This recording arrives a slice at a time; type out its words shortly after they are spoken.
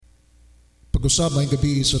pag-usab ngayong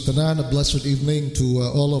gabi sa tanan. A blessed evening to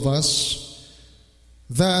all of us.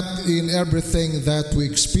 That in everything that we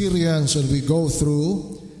experience and we go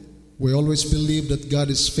through, we always believe that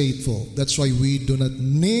God is faithful. That's why we do not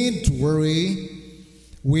need to worry.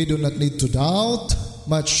 We do not need to doubt.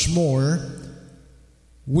 Much more,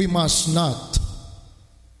 we must not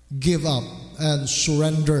give up and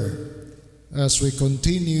surrender as we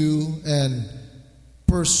continue and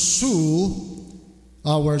pursue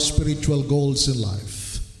our spiritual goals in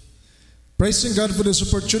life. Praising God for this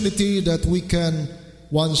opportunity that we can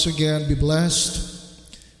once again be blessed,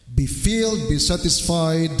 be filled, be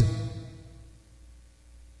satisfied,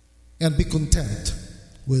 and be content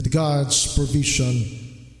with God's provision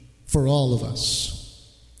for all of us.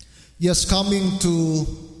 Yes, coming to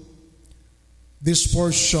this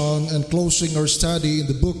portion and closing our study in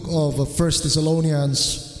the book of 1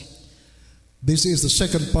 Thessalonians. This is the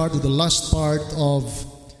second part, or the last part of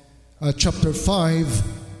chapter 5.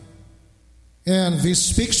 And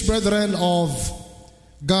this speaks, brethren, of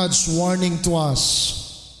God's warning to us.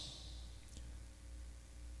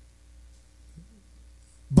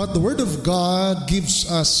 But the Word of God gives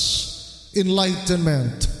us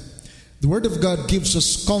enlightenment. The Word of God gives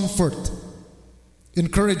us comfort,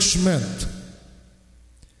 encouragement,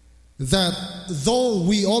 that though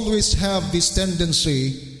we always have this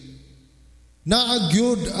tendency,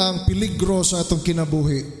 naagyud ang peligro sa atong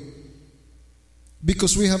kinabuhi,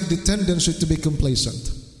 because we have the tendency to be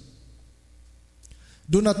complacent.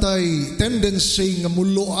 Doon natay tendency nga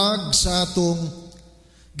muluag sa atong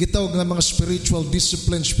gitawag nga mga spiritual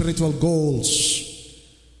discipline, spiritual goals.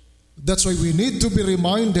 That's why we need to be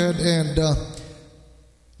reminded, and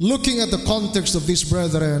looking at the context of this,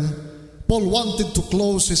 brethren, Paul wanted to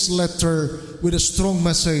close his letter with a strong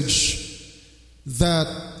message that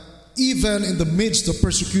even in the midst of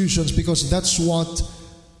persecutions, because that's what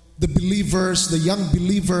the believers, the young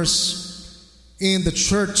believers in the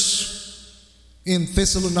church in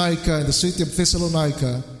Thessalonica, in the city of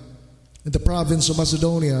Thessalonica, in the province of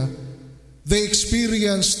Macedonia, they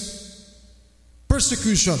experienced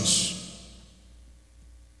persecutions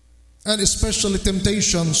and especially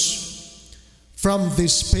temptations from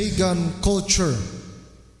this pagan culture.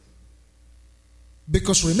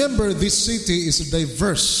 Because remember, this city is a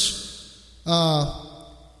diverse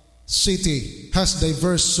city, has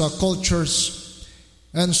diverse cultures,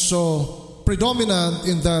 and so predominant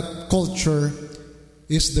in that culture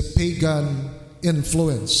is the pagan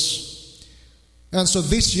influence. And so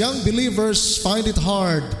these young believers find it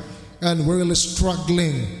hard and were really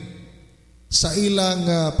struggling sa ilang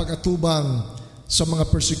pag-atubang sa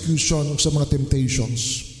mga persecution, sa mga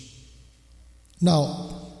temptations. Now,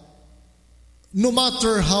 no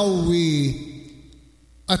matter how we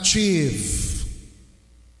achieve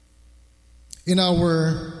in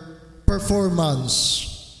our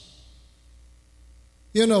performance,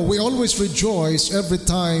 we always rejoice every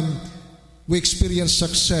time we experience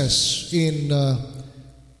success in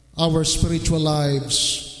our spiritual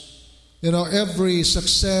lives. Every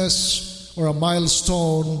success or a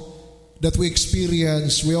milestone that we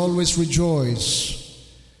experience, we always rejoice.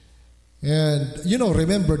 And,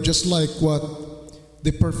 remember, just like what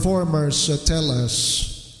the performers tell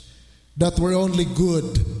us, that we're only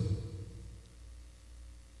good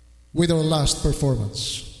with our last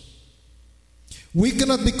performance. We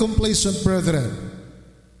cannot be complacent, brethren.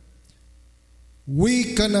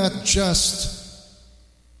 We cannot just,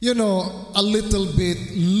 a little bit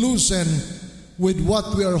loosen with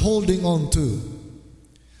what we are holding on to.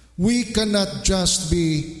 We cannot just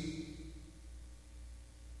be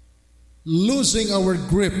losing our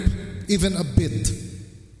grip even a bit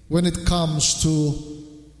when it comes to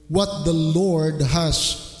what the Lord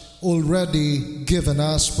has already given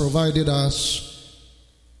us, provided us,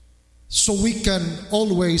 so we can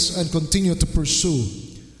always and continue to pursue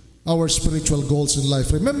our spiritual goals in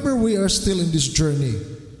life. Remember, we are still in this journey,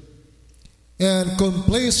 and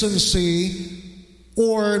complacency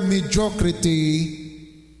or mediocrity,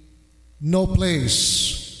 no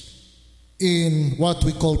place in what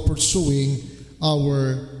we call pursuing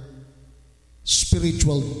our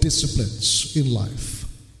spiritual disciplines in life.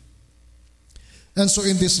 And so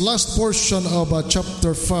in this last portion of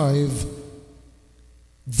chapter 5,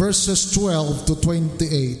 verses 12 to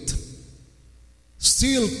 28,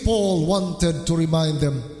 still Paul wanted to remind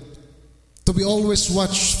them to be always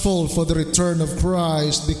watchful for the return of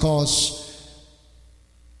Christ, because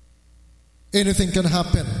anything can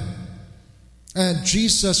happen. And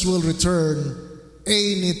Jesus will return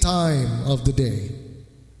any time of the day.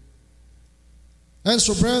 And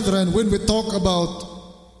so, brethren, when we talk about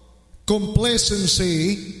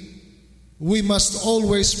complacency, we must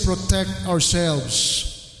always protect ourselves.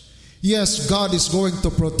 Yes, God is going to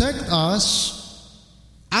protect us,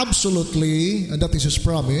 absolutely, and that is His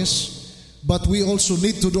promise, but we also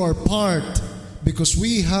need to do our part because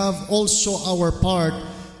we have also our part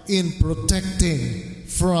in protecting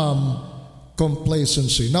from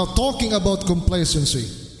complacency. Now, talking about complacency,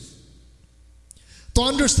 to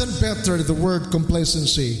understand better the word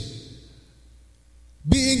complacency,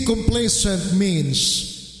 being complacent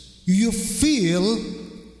means you feel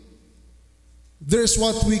there's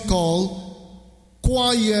what we call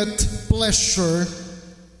quiet pleasure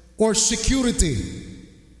or security,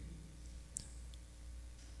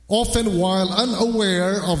 often while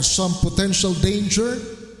unaware of some potential danger,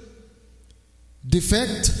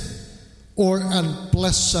 defect, or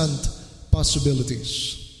unpleasant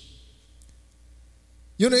possibilities.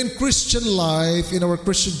 You know, in Christian life, in our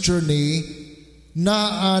Christian journey,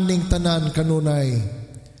 naaning tanan kanunay,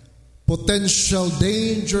 potential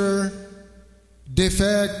danger,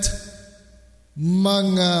 defect,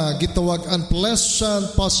 mga gitawag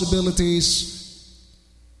unpleasant possibilities.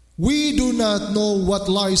 We do not know what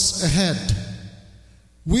lies ahead.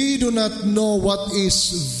 We do not know what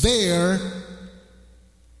is there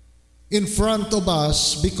in front of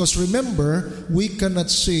us because remember, we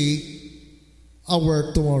cannot see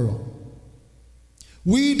our tomorrow.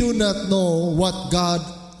 We do not know what God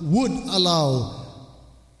would allow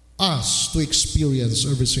us to experience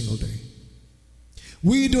every single day.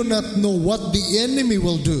 We do not know what the enemy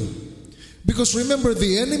will do. Because remember,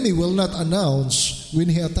 the enemy will not announce when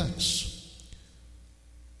he attacks.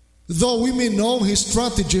 Though we may know his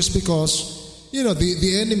strategies because,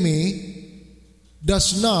 the enemy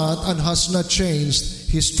does not and has not changed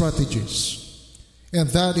his strategies. And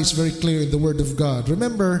that is very clear in the Word of God.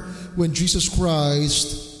 Remember when Jesus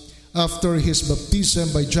Christ, after his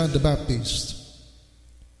baptism by John the Baptist,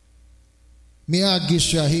 miagi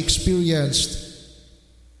siya, he experienced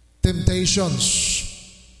temptations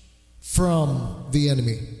from the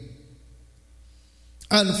enemy.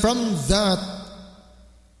 And from that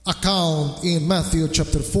account in Matthew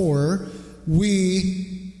chapter 4,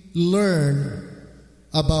 we learn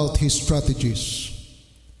about his strategies.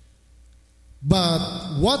 But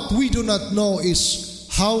what we do not know is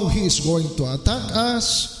how he is going to attack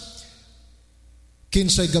us,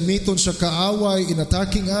 kinsay gamiton sa kaaway in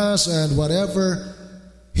attacking us, and whatever,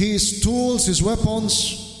 his tools, his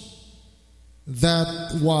weapons,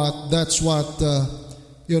 that's what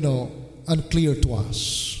unclear to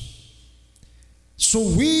us.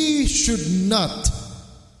 So we should not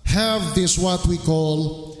have this what we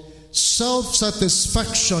call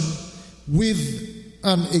self-satisfaction with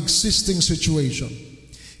an existing situation.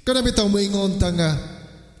 Kana bitaw moingon ta nga,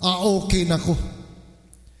 okay na ko.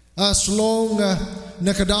 As long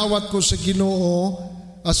nakadawat ko sa Ginoo,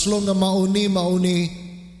 as long na mauni,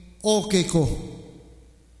 okay ko.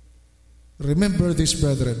 Remember this,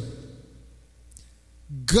 brethren.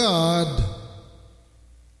 God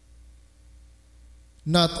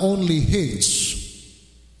not only hates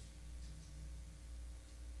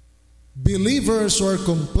believers who are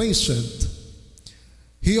complacent,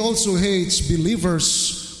 He also hates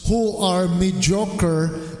believers who are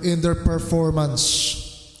mediocre in their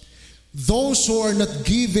performance. Those who are not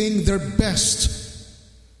giving their best,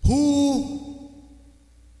 who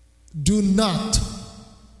do not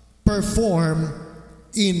perform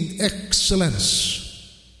in excellence.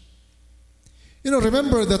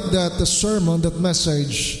 Remember that the sermon, that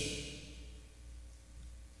message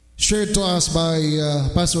shared to us by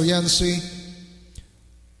Pastor Yancy,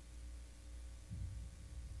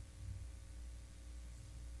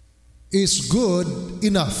 is good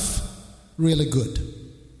enough, really good.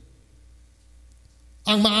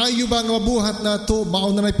 Ang maayo ba nga mabuhat nato,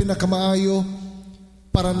 mao na pinakamaayo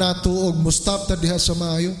para nato og mustap ta diha sa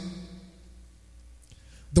maayo?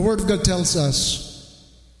 The Word of God tells us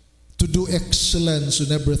to do excellence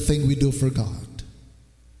in everything we do for God.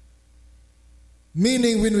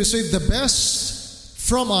 Meaning when we say the best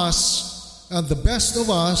from us and the best of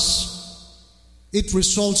us, it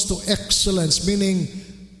results to excellence, meaning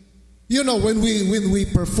when we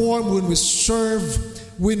perform, when we serve,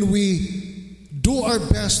 when we do our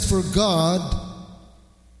best for God,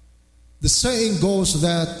 the saying goes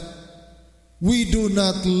that we do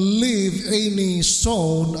not leave any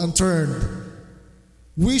stone unturned.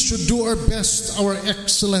 We should do our best, our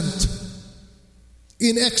excellent.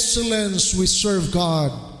 In excellence, we serve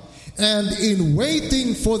God. And in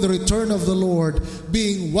waiting for the return of the Lord,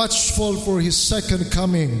 being watchful for His second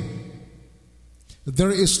coming,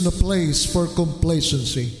 there is no place for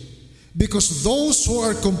complacency. Because those who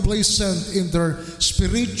are complacent in their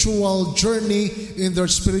spiritual journey, in their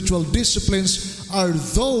spiritual disciplines, are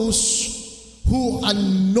those who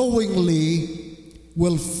unknowingly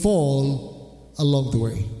will fall along the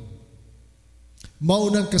way.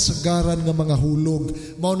 Maunang kasagaran nga mga hulog,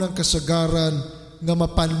 maunang kasagaran nga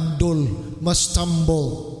mapandol,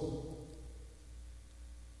 mastumble.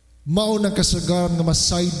 Maunang kasagaran nga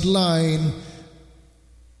ma-sideline.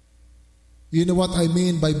 You know what I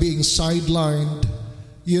mean by being sidelined?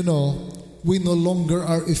 You know, we no longer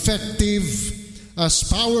are effective, as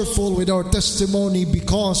powerful with our testimony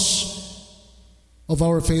because of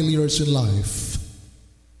our failures in life.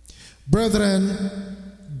 Brethren,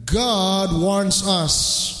 God warns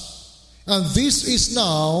us, and this is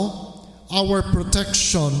now our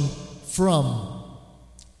protection from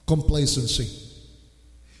complacency.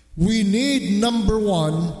 We need, number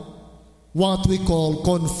one, what we call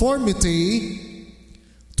conformity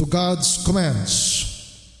to God's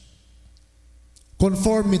commands.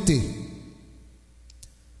 Conformity.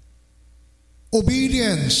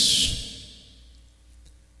 Obedience.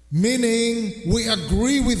 Meaning we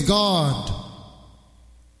agree with God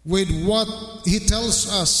with what He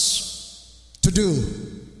tells us to do.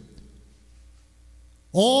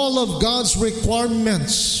 All of God's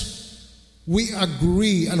requirements, we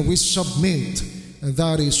agree and we submit, and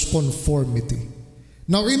that is conformity.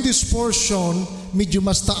 Now in this portion, medyo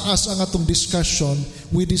mas taas ang atong discussion.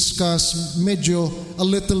 We discuss medyo a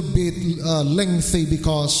little bit lengthy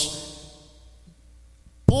because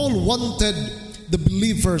Paul wanted the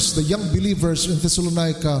believers, the young believers in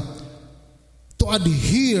Thessalonica, to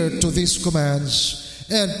adhere to these commands.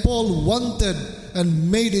 And Paul wanted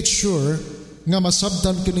and made it sure nga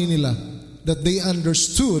masabtan kanila that they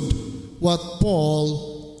understood what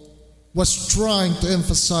Paul was trying to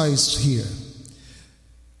emphasize here.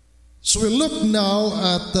 So we look now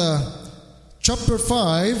at chapter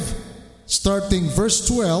 5, starting verse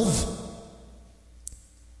 12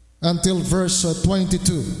 until verse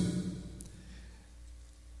 22.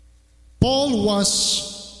 Paul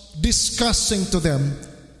was discussing to them,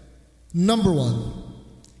 number one,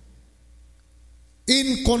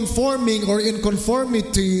 in conforming or in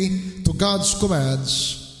conformity to God's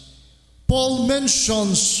commands, Paul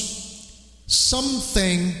mentions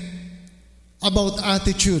something about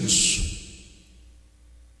attitudes.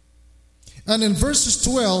 And in verses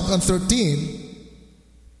 12 and 13,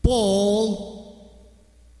 Paul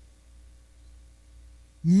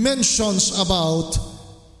mentions about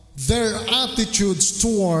their attitudes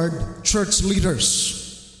toward church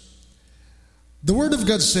leaders. The Word of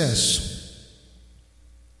God says,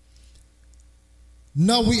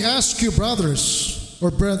 "Now we ask you, brothers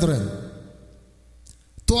or brethren,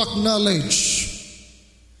 to acknowledge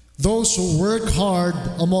those who work hard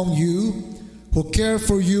among you, who care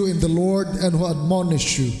for you in the Lord and who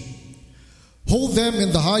admonish you. Hold them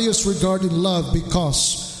in the highest regard in love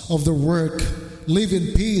because of their work. Live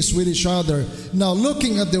in peace with each other." Now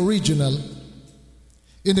looking at the original,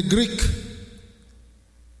 in the Greek,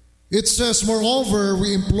 it says, "Moreover,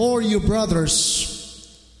 we implore you, brothers,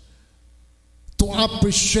 to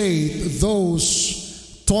appreciate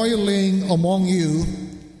those toiling among you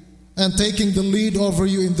and taking the lead over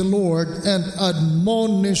you in the Lord and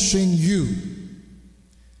admonishing you."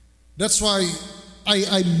 That's why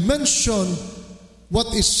I mention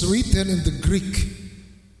what is written in the Greek,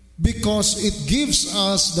 because it gives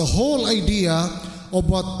us the whole idea of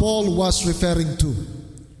what Paul was referring to.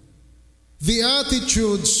 The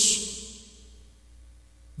attitudes,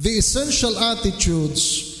 the essential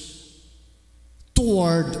attitudes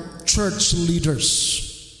toward church leaders.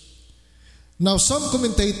 Now, some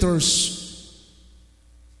commentators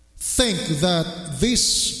think that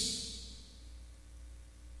this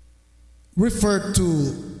referred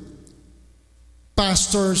to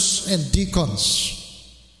pastors and deacons.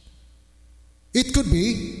 It could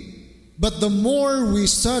be, but the more we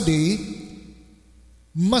study,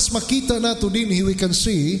 mas makita nato din, we can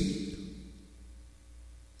see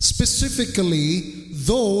specifically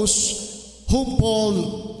those whom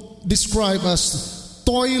Paul described as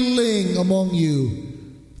toiling among you,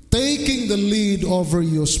 taking the lead over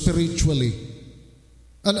you spiritually,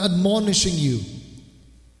 and admonishing you.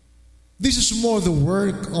 This is more the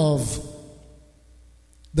work of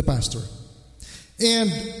the pastor.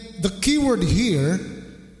 And the key word here,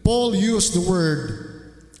 Paul used the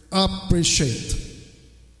word appreciate.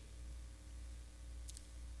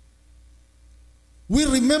 We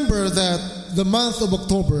remember that the month of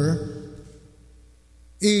October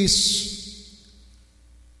is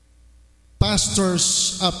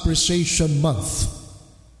Pastor's Appreciation Month.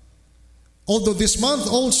 Although this month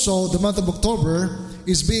also, the month of October,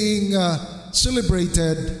 is being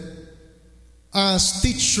celebrated as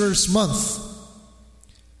Teachers Month.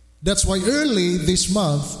 That's why early this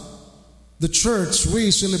month, the church,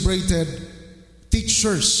 we celebrated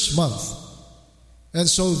Teachers Month. And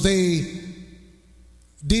so they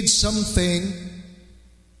did something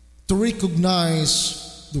to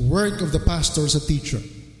recognize the work of the pastor as a teacher.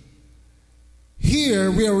 Here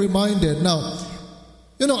we are reminded. Now,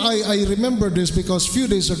 I remember this because a few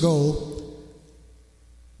days ago,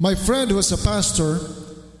 my friend who was a pastor,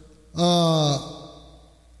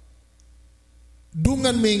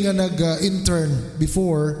 dungan mi nga nag-intern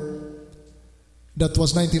before, that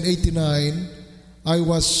was 1989. I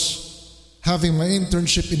was having my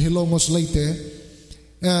internship in Hilongos, Leyte,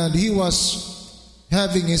 and he was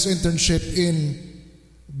having his internship in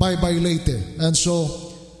Baybay, Leyte. And so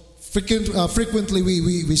frequently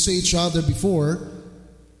we see each other before.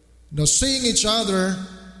 Now, seeing each other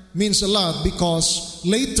means a lot because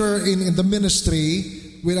later in the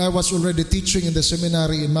ministry, when I was already teaching in the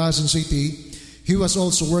seminary in Masin City, he was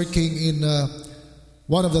also working in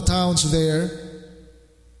one of the towns there.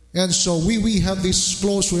 And so we have this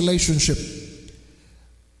close relationship.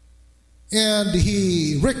 And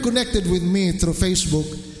he reconnected with me through Facebook,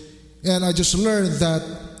 and I just learned that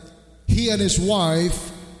he and his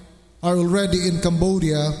wife are already in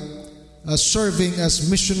Cambodia serving as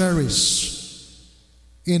missionaries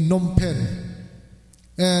in Phnom Penh.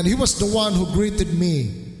 And he was the one who greeted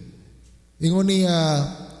me. Ingon niya,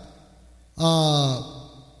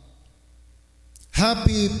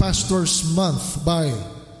 Happy Pastor's Month, bye.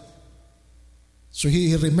 So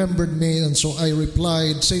he remembered me, and so I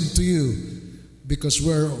replied, same to you, because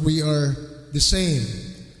we are the same.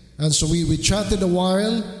 And so we chatted a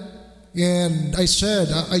while, and I said,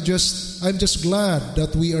 I'm just glad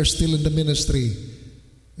that we are still in the ministry,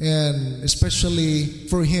 and especially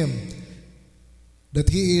for him, that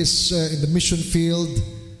he is in the mission field,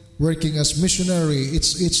 working as missionary.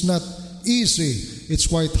 It's not easy. It's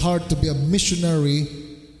quite hard to be a missionary,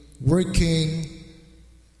 working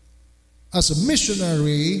as a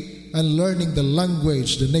missionary and learning the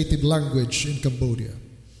language, the native language in Cambodia,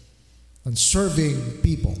 and serving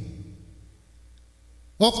people.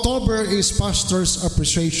 October is Pastor's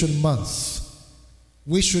Appreciation Month.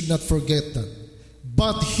 We should not forget that.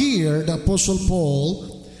 But here, the Apostle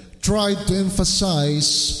Paul tried to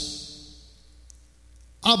emphasize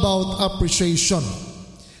about appreciation.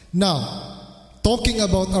 Now, talking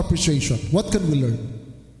about appreciation, what can we learn?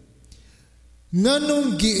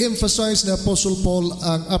 Nganong gi-emphasize ni Apostle Paul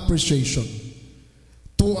ang appreciation?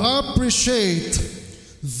 To appreciate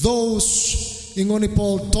those, ingon ni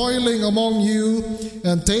Paul, toiling among you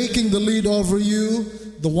and taking the lead over you,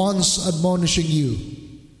 the ones admonishing you.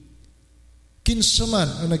 Kinsa man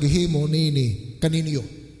ang naghihimo niini kaninyo.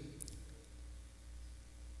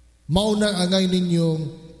 Mauna angay ninyong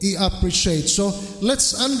i-appreciate. So,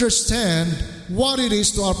 let's understand what it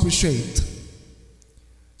is to appreciate.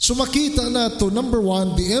 So makita nato, number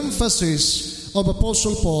one, the emphasis of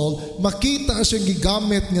Apostle Paul, makita siyang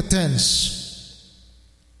gigamit nga tense.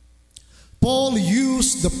 Paul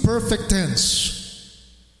used the perfect tense.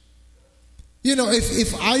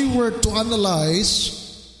 If I were to analyze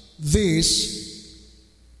this,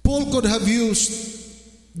 Paul could have used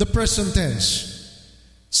the present tense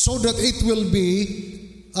so that it will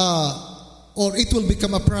be, or it will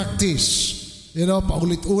become a practice.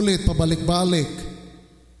 Paulit-ulit, pabalik-balik.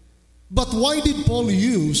 But why did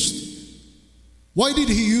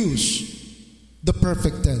he use the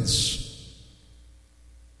perfect tense?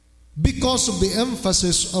 Because of the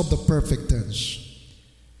emphasis of the perfect tense.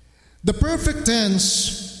 The perfect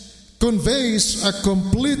tense conveys a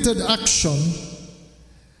completed action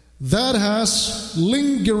that has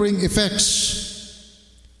lingering effects,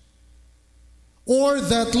 or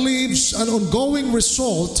that leaves an ongoing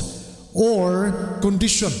result or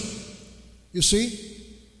condition. You see?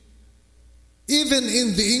 Even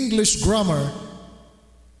in the English grammar,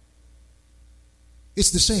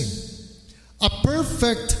 it's the same. A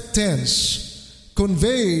perfect tense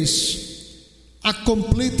conveys a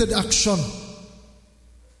completed action.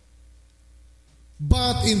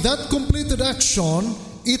 But in that completed action,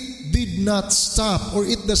 it did not stop, or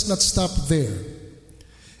it does not stop there.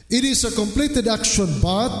 It is a completed action,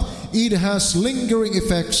 but it has lingering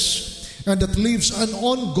effects, and that leaves an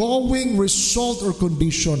ongoing result or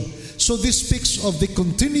condition. So this speaks of the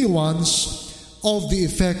continuance of the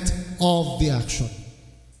effect of the action.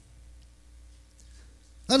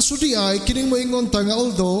 And so di ay, kining moingon ta nga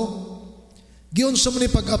although, giyon sa man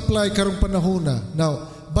pag-apply karong panahon na. Now,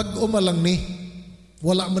 bag-o malang ni,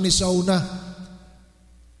 wala man ni sa una.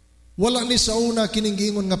 Wala ni sa una kining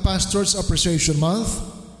giingon nga Pastor's Appreciation Month.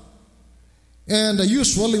 And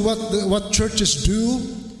usually what churches do,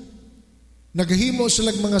 nagahimo sila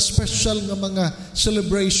mga special nga mga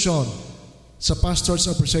celebration sa Pastor's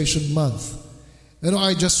Appreciation Month.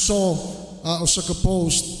 I just saw usa ka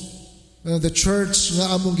post the church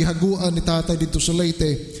nga among gihaguan ni tatay dito sa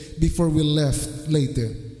Leyte before we left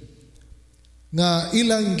Leyte. Nga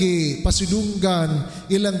ilang gi pasidunggan,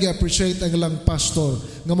 ilang gi appreciate ang ilang pastor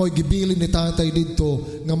nga mo'y gibilin ni tatay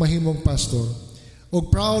dito nga mahimong pastor. Og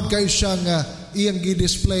proud kay siya nga iyang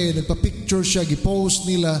gi-display, nagpa-picture siya, gi-post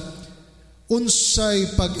nila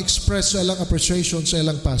unsay pag-express sa ilang appreciation sa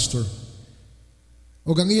ilang pastor.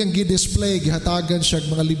 O ang iyang gi-display, gihatagan siya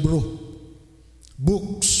mga libro,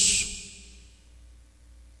 books.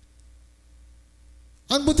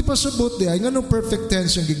 Ang buti pa sa buti ay nga perfect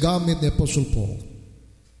tense yung gigamit ni Apostle Paul.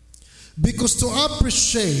 Because to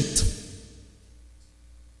appreciate,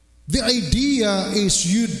 the idea is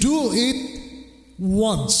you do it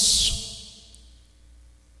once.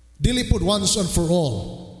 Dili pud once and for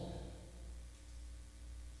all.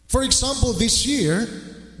 For example, this year,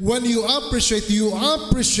 when you appreciate.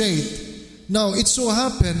 Now, it so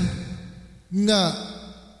happened nga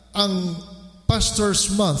ang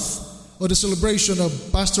Pastor's Month or the celebration of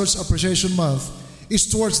Pastor's Appreciation Month is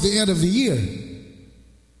towards the end of the year.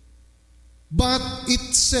 But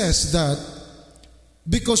it says that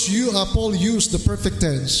because Paul used the perfect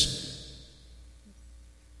tense,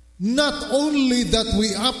 not only that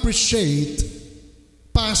we appreciate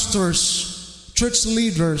pastors, church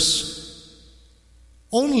leaders,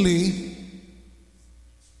 only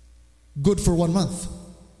good for 1 month.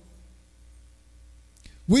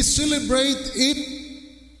 We celebrate it,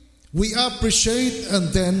 we appreciate,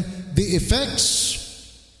 and then the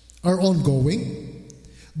effects are ongoing.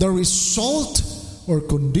 The result or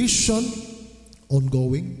condition,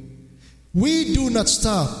 ongoing. We do not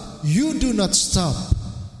stop, you do not stop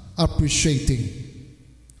appreciating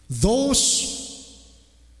those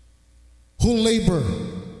who labor,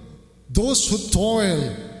 those who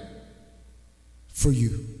toil for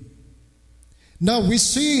you. Now we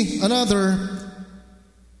see another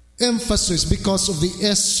emphasis because of the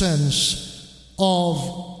essence of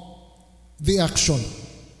the action.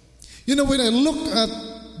 When I look at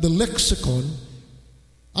the lexicon,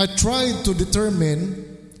 I tried to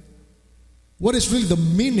determine what is really the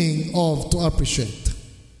meaning of to appreciate.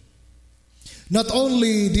 Not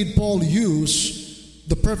only did Paul use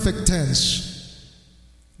the perfect tense,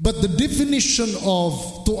 but the definition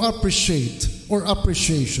of to appreciate or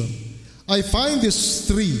appreciation, I find these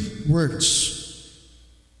 3 words.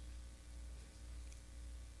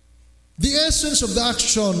 The essence of the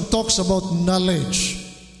action talks about knowledge.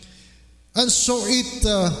 And so it,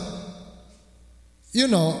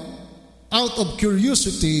 out of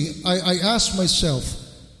curiosity, I asked myself,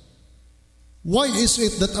 why is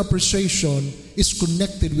it that appreciation is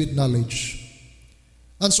connected with knowledge?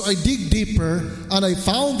 And so I dig deeper and I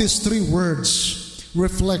found these 3 words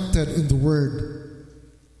reflected in the word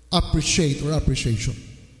appreciate or appreciation.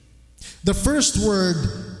 The first word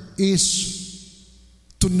is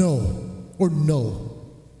to know or know.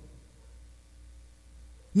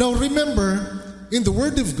 Now remember, in the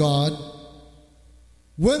Word of God,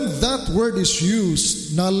 when that word is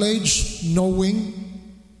used, knowledge, knowing,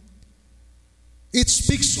 it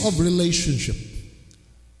speaks of relationship.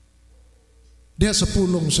 Diha sa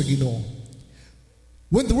pulong sa Ginoo.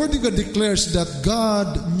 When the Word of God declares that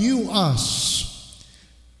God knew us,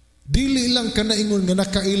 dili lang kanaingon nga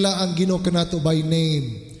nakaila ang Ginoo kanato by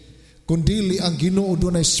name, kundili ang Ginoo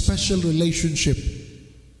doon ay special relationship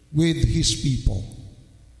with His people.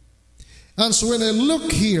 And so when I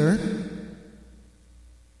look here,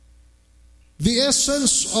 the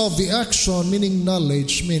essence of the action, meaning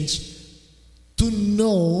knowledge, means to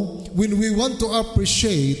know. When we want to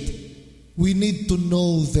appreciate, we need to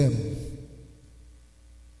know them.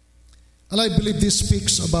 And I believe this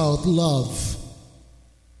speaks about love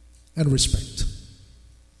and respect.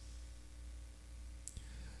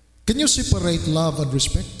 Can you separate love and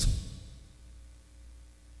respect?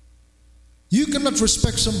 You cannot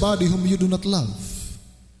respect somebody whom you do not love.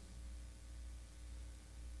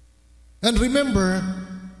 And remember,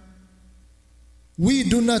 we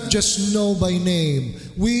do not just know by name.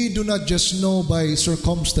 We do not just know by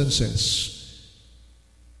circumstances.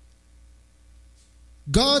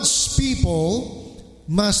 God's people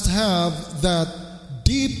must have that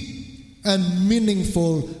deep and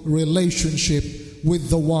meaningful relationship with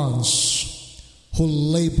the ones who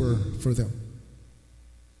labor for them.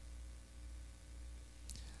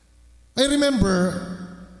 I remember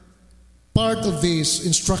part of this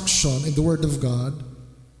instruction in the Word of God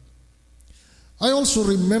I also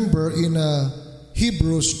remember in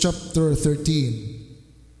Hebrews chapter 13.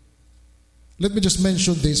 Let me just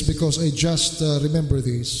mention this because I just remember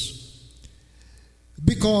this.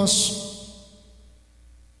 Because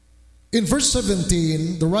in verse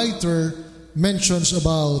 17, the writer mentions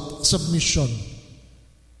about submission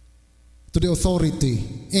to the authority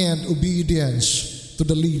and obedience to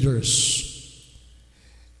the leaders.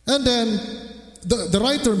 And then the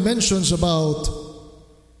writer mentions about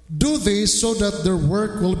do this so that their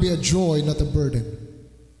work will be a joy, not a burden.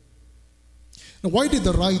 Now, why did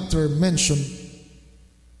the writer mention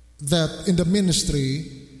that in the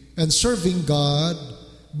ministry and serving God,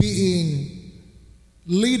 being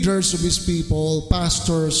leaders of His people,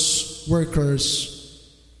 pastors, workers,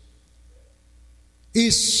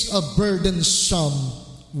 is a burdensome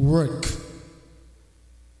work?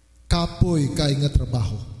 Kapoy kay nga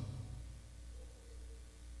trabaho.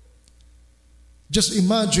 Just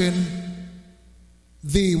imagine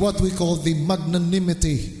what we call the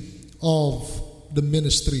magnanimity of the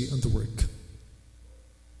ministry and the work.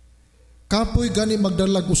 Kapoy gani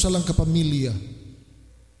magdalag usa lang ka pamilya.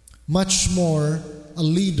 Much more a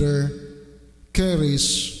leader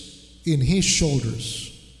carries in his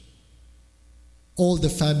shoulders all the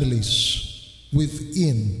families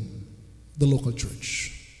within the local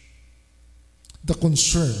church. The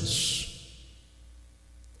concerns.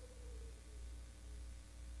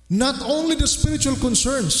 Not only the spiritual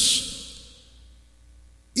concerns,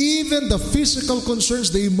 even the physical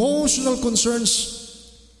concerns, the emotional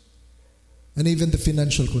concerns, and even the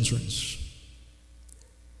financial concerns.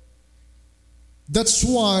 That's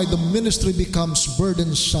why the ministry becomes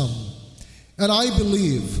burdensome. And I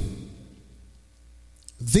believe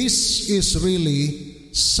this is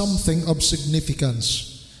really something of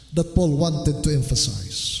significance that Paul wanted to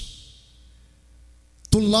emphasize.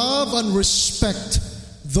 To love and respect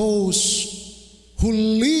those who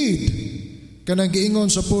lead. Kanang giingon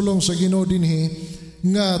sa pulong sa Ginoo dinhi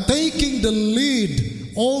nga taking the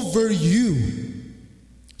lead over you.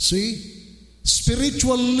 See?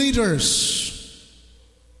 Spiritual leaders.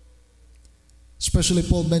 Especially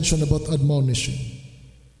Paul mentioned about admonishing.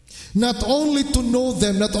 Not only to know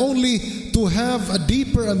them, not only to have a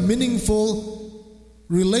deeper and meaningful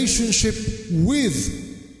relationship with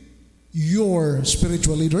your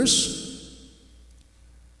spiritual leaders.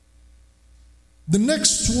 The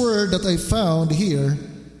next word that I found here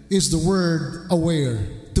is the word aware.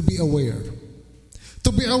 To be aware.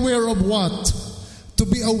 To be aware of what? To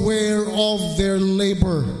be aware of their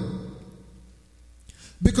labor.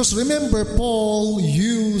 Because remember, Paul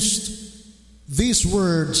used these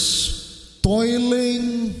words,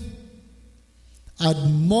 toiling,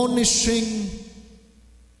 admonishing,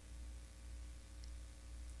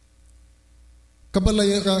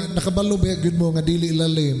 nakabalo ba yun mo nga dili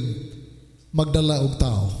ilalim magdala og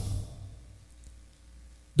tao.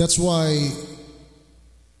 That's why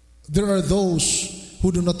there are those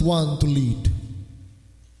who do not want to lead.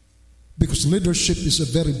 Because leadership is a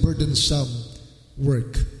very burdensome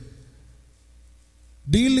work.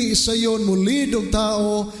 Dili isa yun mo lead og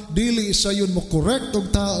tao, dili isa yun mo correct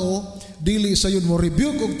og tao, dili isa yun mo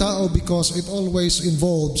rebuke og tao because it always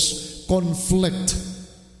involves conflict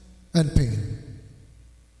and pain.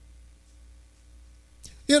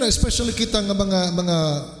 Yan, especially kita nga mga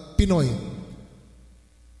Pinoy.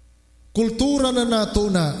 Kultura na nato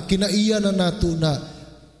na, kinaiya na nato na.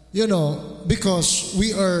 You know, because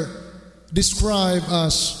we are described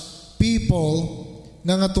as people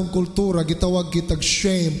nga atong kultura gitawag kitag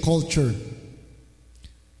shame culture.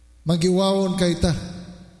 Magiwawon kay ta.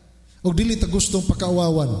 O dili ta gustong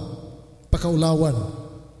pakaulawan.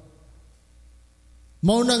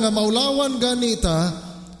 Mao na nga maulawan ganita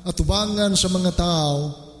atubangan sa mga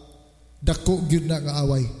tao, dako gyud na nga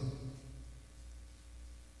away.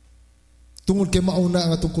 Tungod kay mauna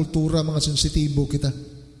ang atong kultura, mga sensitibo kita.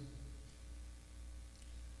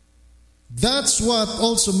 That's what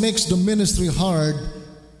also makes the ministry hard,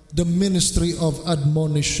 the ministry of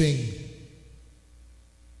admonishing.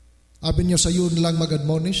 Abi niyo sayon lang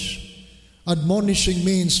mag-admonish? Admonishing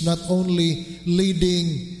means not only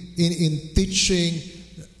leading in teaching,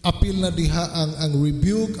 apil na diha ang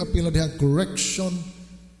rebuke, apil na diha ang correction.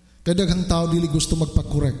 Kaya daghang tao dili gusto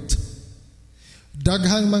magpa-correct.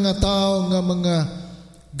 Daghang mga tao nga mga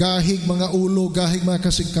gahig, mga ulo, gahig mga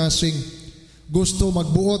kasing-kasing, gusto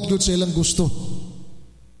magbuot gud sa ilang gusto.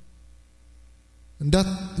 And that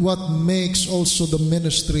what makes also the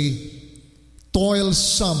ministry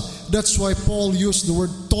toilsome. That's why Paul used the word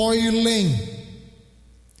toiling.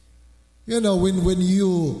 You know, when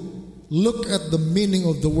you look at the meaning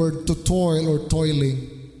of the word to toil or toiling,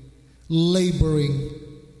 laboring,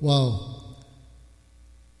 wow.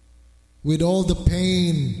 with all the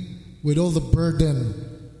pain, with all the burden,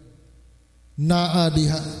 naa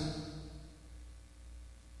diha.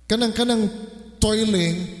 Kanang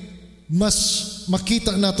toiling, mas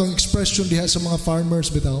makita natong expression diha sa mga farmers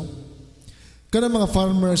bitaw. Kanang mga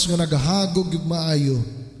farmers nga naghahagog yung maayo.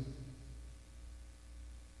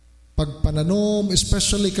 Pagpananom,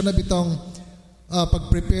 especially kana bitang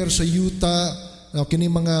pag-prepare sa yuta,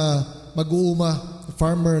 kini mga mag-uuma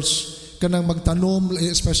farmers kanang magtanom,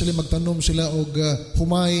 especially magtanom sila og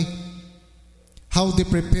humay, how they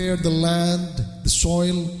prepare the land, the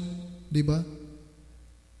soil, di ba?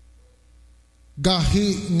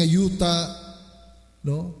 Gahi nga yuta,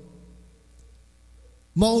 no?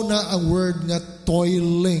 Mauna ang word nga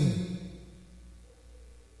toiling.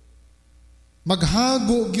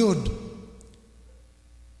 Maghago gyud.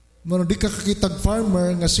 Mano di ka kakitag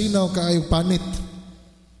farmer nga sinaw kaayo panit.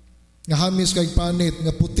 Nga hamis kay panit,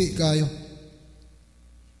 nga puti kayo.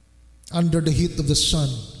 Under the heat of the sun,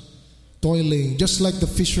 toiling, just like the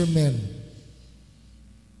fishermen.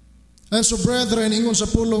 And so brethren, ingon sa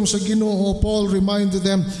pulong sa Ginoo, Paul reminded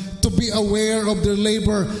them to be aware of their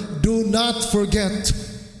labor. Do not forget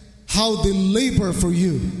how they labor for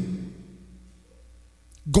you.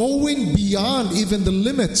 Going beyond even the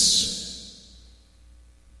limits.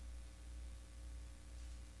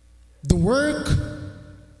 The work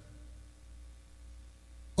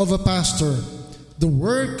of a pastor, the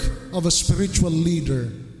work of a spiritual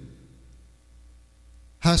leader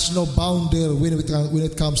has no boundary when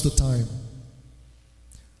it comes to time.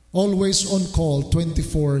 Always on call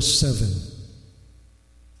 24/7.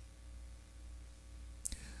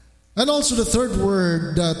 And also the third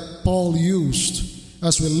word that Paul used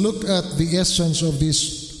as we look at the essence of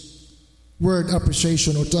this word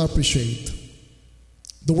appreciation or to appreciate,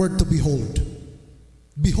 the word to behold.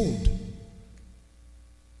 Behold.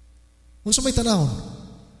 Unsa may tanawon?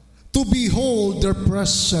 To behold their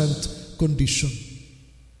present condition.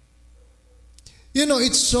 You know,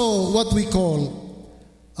 it's so what we call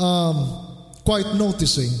quite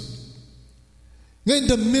noticing. Ngayon,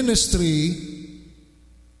 the ministry,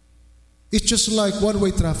 it's just like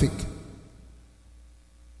one-way traffic.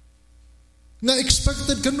 Nga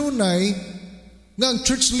expected kanunay, nga ang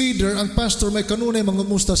church leader, ang pastor, may kanunay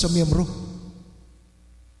mangumusta sa miyembro.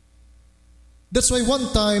 That's why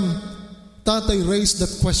one time, Tatay raised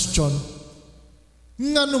that question,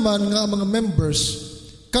 nga naman nga ang mga members,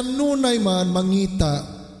 kanunay man mangita,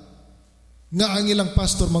 nga ang ilang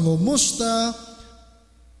pastor mangumusta,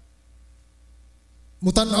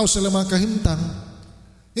 mutanaw sila mga kahimtang.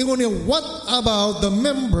 Ingon niya, what about the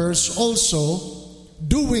members also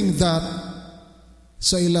doing that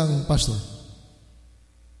sa ilang pastor?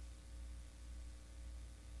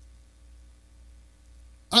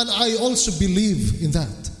 And I also believe in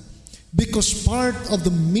that. Because part of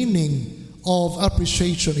the meaning of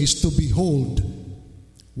appreciation is to behold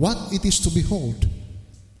what it is to behold.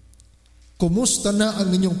 Kumusta na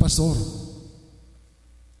ang inyong pastor?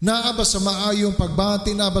 Naa ba sa maayong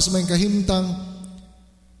pagbati, naa ba sa may kahimtang?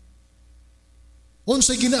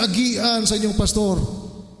 Unsay ginaagian sa inyong pastor?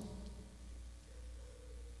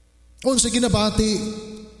 Unsay ginabati?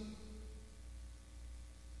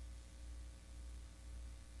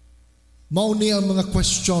 Mao ni ang mga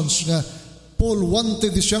questions nga Paul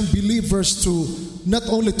wanted these young believers to not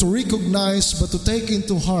only to recognize but to take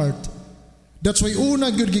into heart. That's why una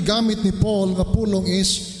gyud gigamit ni Paul nga pulong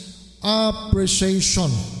is appreciation.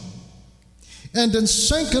 And then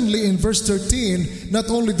secondly, in verse 13, not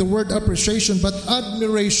only the word appreciation but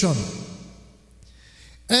admiration.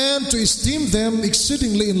 And to esteem them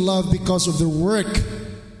exceedingly in love because of their work,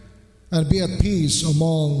 and be at peace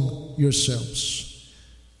among yourselves.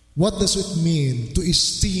 What does it mean to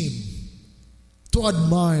esteem, to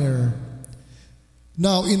admire?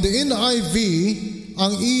 Now, in the NIV,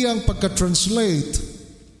 ang iyang pagka-translate,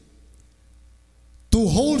 to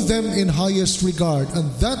hold them in highest regard.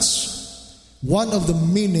 And that's one of the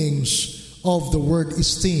meanings of the word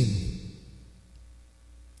esteem.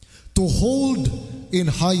 To hold in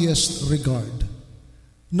highest regard.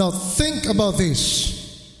 Now, think about this.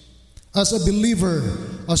 As a believer,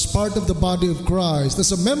 as part of the body of Christ,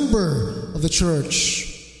 as a member of the church,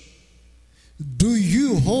 do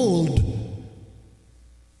you hold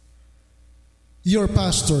your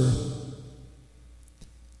pastor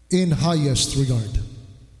in highest regard?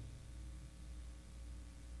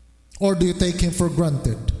 Or do you take him for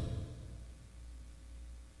granted?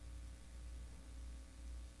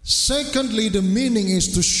 Secondly, the meaning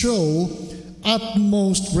is to show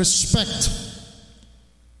utmost respect.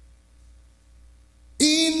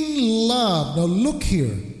 In love, now look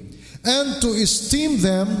here, and to esteem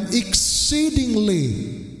them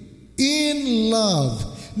exceedingly in love,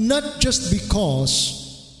 not just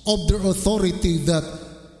because of their authority that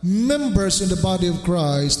members in the body of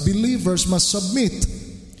Christ, believers must submit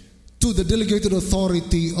to the delegated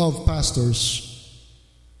authority of pastors.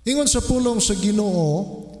 Ingon sa pulong sa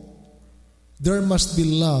Ginoo, there must be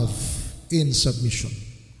love in submission.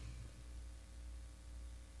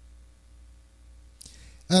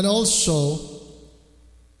 And also,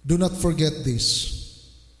 do not forget this: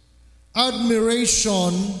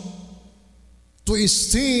 admiration to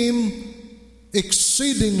esteem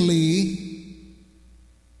exceedingly.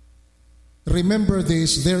 Remember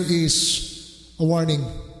this, there is a warning.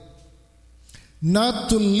 Not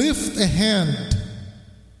to lift a hand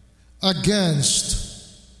against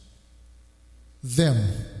them,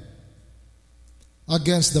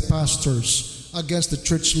 against the pastors, against the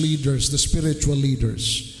church leaders, the spiritual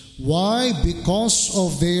leaders. Why? Because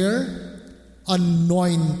of their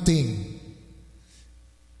anointing.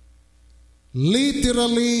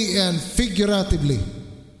 Literally and figuratively.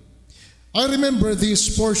 I remember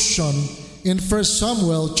this portion in 1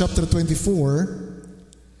 Samuel chapter 24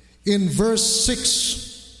 in verse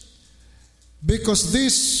 6, because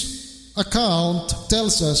this account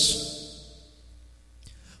tells us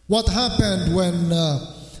what happened when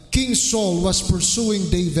King Saul was pursuing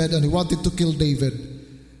David and he wanted to kill David.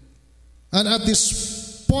 And at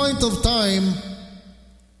this point of time,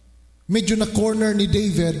 medyo na corner ni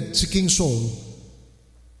David si King Saul.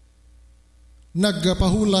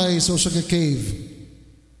 Nagpahulay sa cave.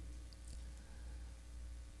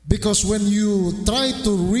 Because when you try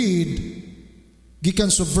to read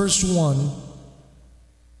gikan sa verse 1,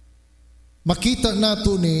 makita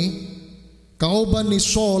nato ni kauban ni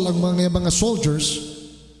Saul ang mga soldiers.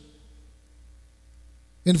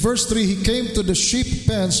 In verse 3, he came to the sheep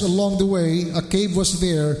pens along the way. A cave was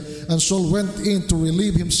there, and Saul went in to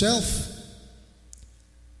relieve himself.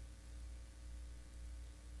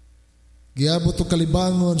 Giabot to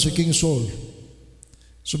kalibangon si King Saul.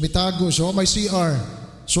 Sumitago siya, may CR.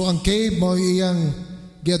 So ang cave mo iyang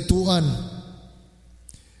giadtuan.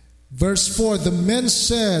 Verse 4, the men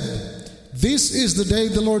said, "This is the day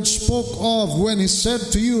the Lord spoke of when he said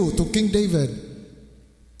to you, to King David,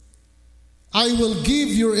 I will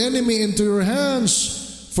give your enemy into your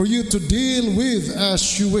hands for you to deal with as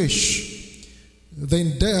you wish."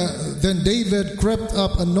 Then David crept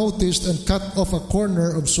up unnoticed and cut off a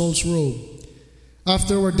corner of Saul's robe.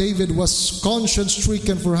 Afterward, David was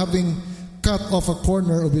conscience-stricken for having cut off a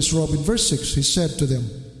corner of his robe. In verse 6, he said to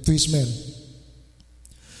his men,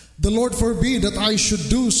 "The Lord forbid that I should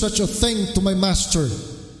do such a thing to my master,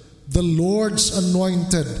 the Lord's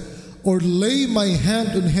anointed, or lay my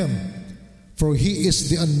hand on him, for he is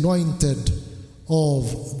the anointed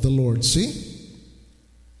of the Lord." See?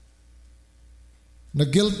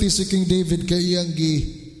 Nag-guilty si King David kay iyang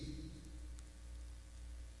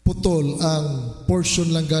putol ang portion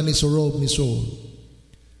lang gani sa robe ni Saul.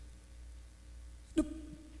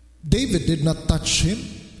 David did not touch him,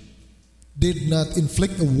 did not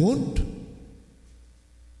inflict a wound,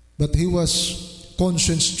 but he was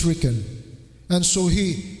conscience-stricken. And so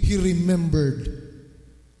he remembered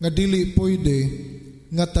nga dili pwede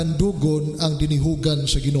nga tandugon ang dinihugan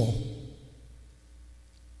sa Ginoo.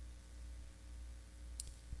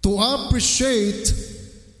 To appreciate,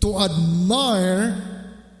 to admire,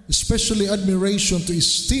 especially admiration, to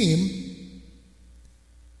esteem,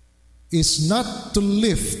 is not to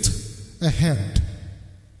lift a hand,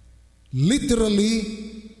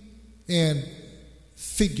 literally and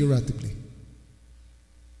figuratively.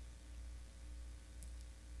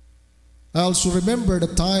 I also remember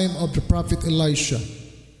the time of the prophet Elisha.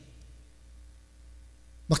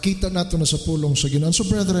 Makita nato na sa pulong sa Ginoo. So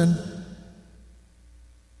brethren,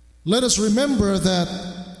 let us remember that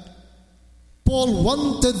Paul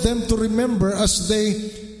wanted them to remember as they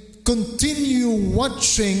continue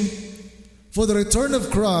watching for the return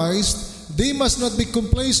of Christ, they must not be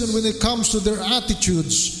complacent when it comes to their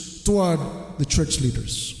attitudes toward the church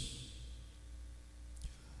leaders.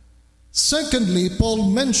 Secondly,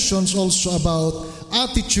 Paul mentions also about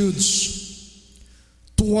attitudes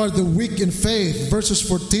toward the weak in faith, verses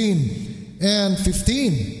 14 and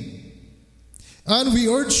 15. "And we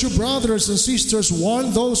urge you, brothers and sisters,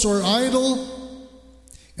 warn those who are idle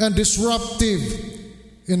and disruptive,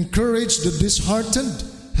 encourage the disheartened,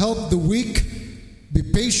 help the weak, be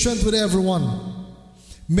patient with everyone.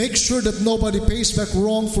 Make sure that nobody pays back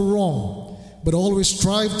wrong for wrong, but always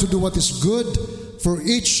strive to do what is good for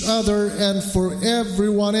each other and for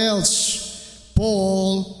everyone else."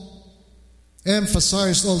 Paul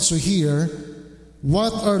emphasized also here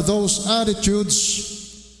what are those attitudes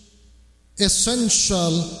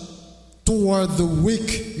essential toward the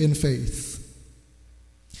weak in faith.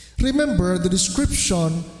 Remember the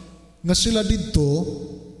description nga sila didto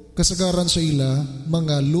kasagaran sa ila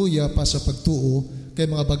mga luya pa sa pagtuo kay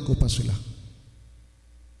mga bag-o pa sila.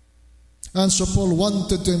 And so Paul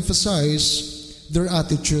wanted to emphasize their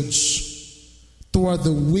attitudes toward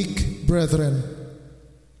the weak brethren.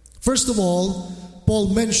 First of all,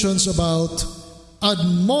 Paul mentions about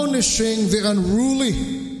admonishing the unruly.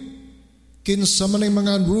 Kinsa man ang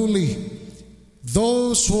mga unruly,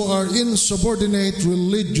 those who are insubordinate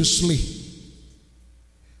religiously.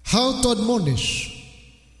 How to admonish?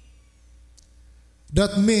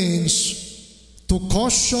 That means to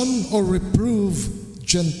caution or reprove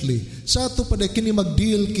gently. Sa ato pa kini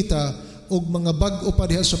magdeal kita og mga bag-o pa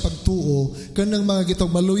diha sa pagtuo, kanang mga gitog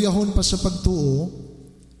maluyahon pa sa pagtuo,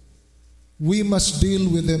 we must deal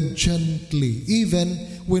with them gently, even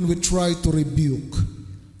when we try to rebuke,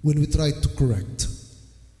 when we try to correct.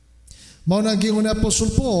 Mao na gingon ni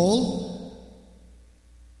Apostle Paul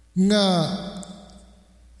nga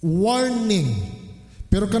warning,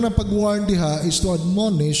 pero kanang pag-warn diha is to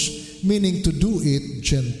admonish, meaning to do it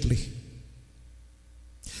gently.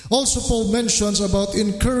 Also, Paul mentions about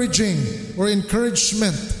encouraging or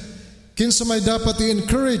encouragement. Kinsa may dapat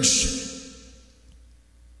i-encourage?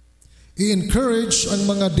 I-encourage ang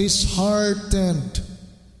mga disheartened.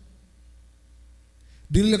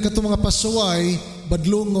 Dili lang kato mga pasaway,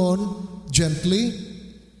 badlungon, gently.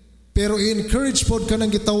 Pero i-encourage po ka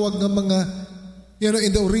nang gitawag ng mga,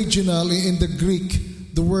 in the original, in the Greek,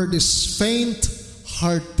 the word is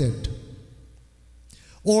faint-hearted.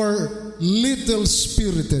 Or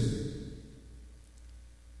little-spirited.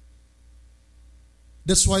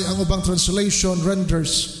 That's why ang ubang translation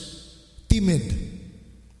renders timid.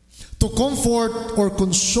 To comfort or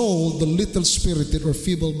console the little-spirited or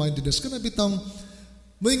feeble-mindedness. Kana bitang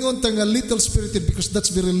moingon ta nga little-spirited because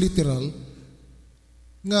that's very literal.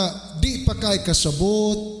 Nga di pa kay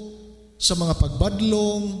kasabot sa mga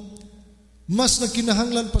pagbadlong, mas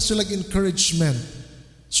nagkinahanglan pa sila encouragement.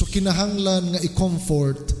 So kinahanglan nga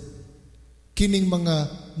i-comfort kining mga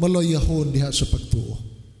maloyahon diha sa pagtuo.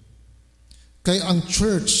 Kay ang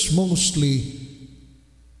church mostly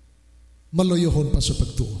maloyahon pa sa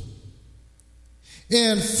pagtuo.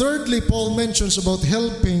 And thirdly, Paul mentions about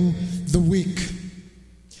helping the weak.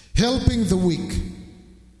 Helping the weak.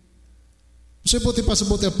 Sibuti pa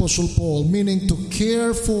sabuti Apostle Paul, meaning to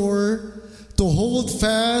care for, to hold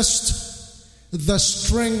fast the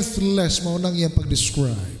strengthless. Maunang iyang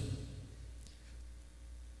pag-describe.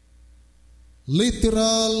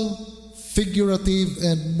 Literal, figurative,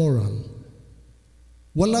 and moral.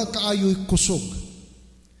 Wala kaayo'y kusog.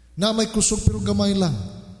 Na may kusog pero gamay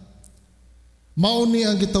lang. Mauni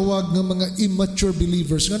ang gitawag ng mga immature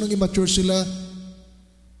believers. Nganong immature sila?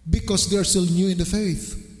 Because they are still new in the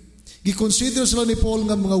faith. Giconsider sila ni Paul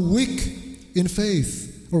nga mga weak in faith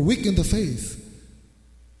or weak in the faith.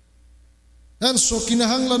 And so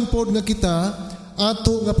kinahanglan po nga kita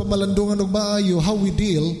ato nga pamalandungan og maayo how we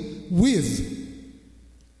deal with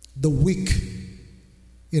the weak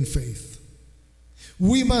in faith.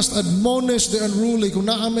 We must admonish the unruly. Kung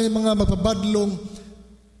naa may mga magpabadlong,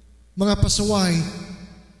 mga pasaway,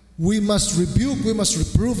 we must rebuke, we must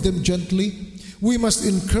reprove them gently. We must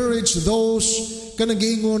encourage those kanang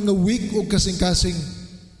giingon nga weak o kasing-kasing.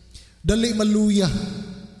 Dali maluya,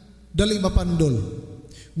 dali mapandol.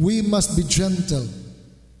 We must be gentle,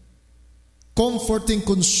 comforting,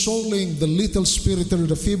 consoling the little-spirited,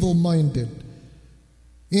 the feeble-minded,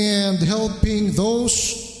 and helping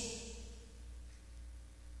those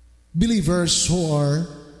believers who are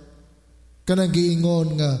kanang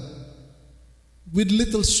giingon nga with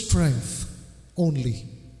little strength only.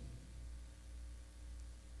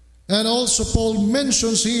 And also Paul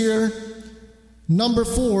mentions here, number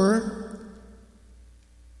 4,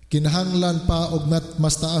 kinahanglan pa og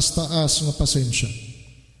mas taas-taas nga pasensya.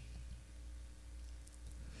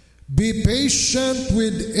 Be patient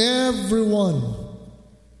with everyone.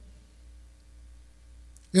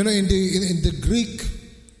 You know, in the Greek,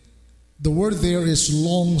 the word there is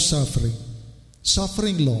long-suffering.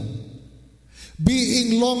 Suffering long.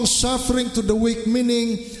 Being long-suffering to the weak,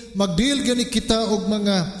 meaning magdeal gani kita og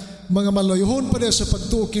mga maloyhon pa sa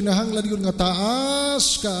pagtuo, kinahanglan yun nga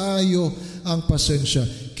taas kaayo ang pasensya.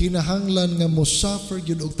 Kinahanglan nga mo suffer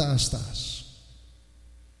yun og taas-taas.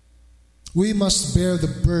 We must bear the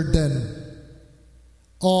burden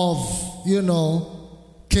of,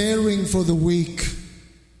 caring for the weak.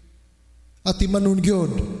 At imanon yun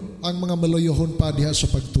ang mga maloyhon pa diha sa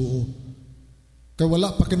pagtuo. Kaya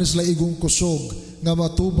wala pa kanisla igong kusog nga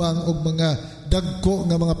matubang og mga dagko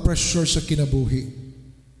nga mga pressure sa kinabuhi.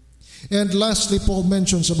 And lastly, Paul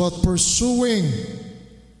mentions about pursuing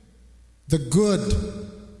the good.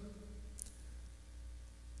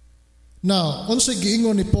 Now, unsa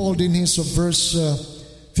giingon ni Paul din his verse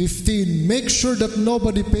 15, make sure that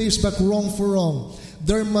nobody pays back wrong for wrong.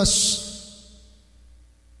 There must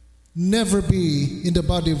never be in the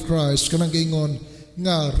body of Christ kanang giingon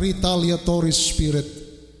nga retaliatory spirit,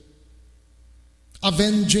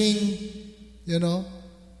 avenging,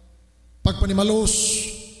 pagpanimalos,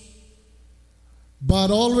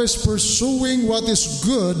 but always pursuing what is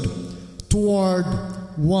good toward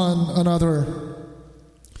one another.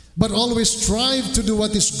 But always strive to do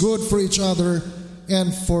what is good for each other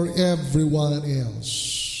and for everyone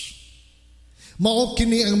else. Mao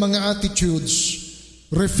kini ang mga attitudes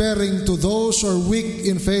referring to those who are weak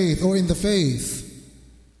in faith or in the faith.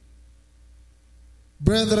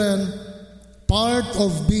 Brethren, part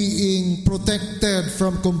of being protected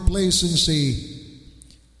from complacency,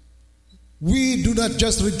 we do not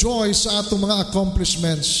just rejoice sa atong mga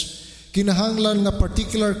accomplishments. Kinahanglan nga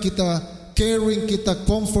particular kita, caring kita,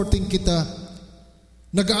 comforting kita,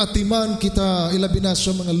 nagaatiman kita, ilabi na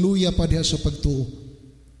sa mga luya pa diha sa pagtuo.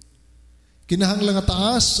 Kinahanglan nga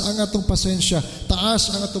taas ang atong pasensya,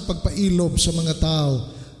 taas ang atong pagpailob sa mga tao,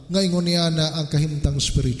 nga ingon niya na ang kahimtang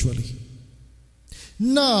spiritually.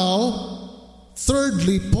 Now,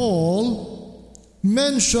 thirdly, Paul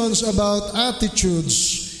mentions about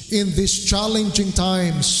attitudes in these challenging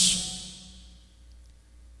times.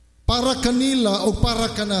 Para kanila o para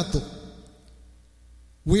kanato.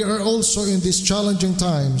 We are also in these challenging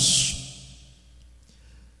times.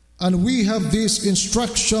 And we have these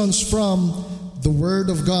instructions from the Word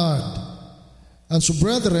of God. And so,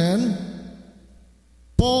 brethren,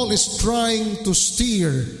 Paul is trying to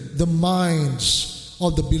steer the minds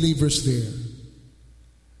of the believers there.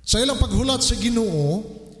 Sa ilang paghulat sa Ginoo,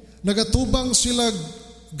 nagatubang sila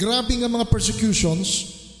grabe nga mga persecutions,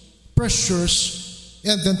 pressures,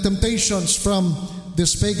 and then temptations from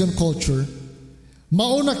this pagan culture.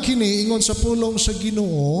 Mauna kini ingon sa pulong sa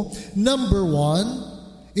Ginoo, number one,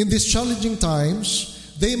 in these challenging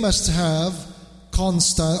times, they must have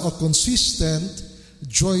constant or consistent,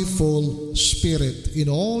 joyful spirit in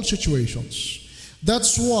all situations.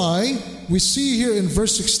 That's why we see here in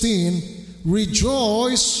verse 16,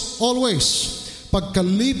 rejoice always.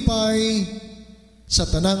 Pagkalipay sa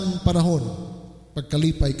tanang panahon,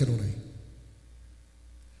 pagkalipay kanunay.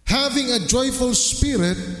 Having a joyful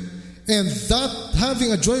spirit, and that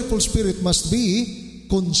having a joyful spirit must be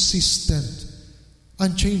consistent,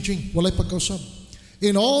 unchanging, walay pagkausab.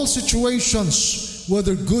 In all situations,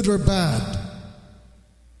 whether good or bad,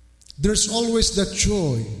 there's always that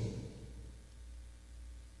joy.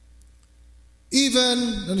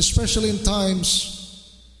 Even and especially in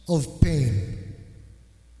times of pain,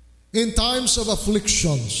 in times of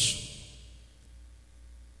afflictions,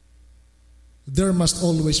 there must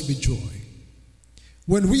always be joy.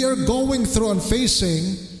 When we are going through and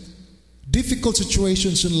facing difficult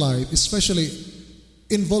situations in life, especially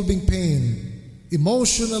involving pain,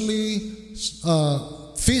 emotionally,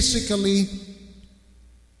 physically,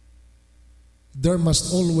 there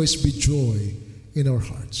must always be joy in our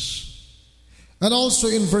hearts. And also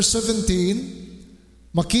in verse 17,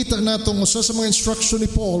 makita natong usa sa mga instruction ni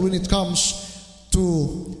Paul when it comes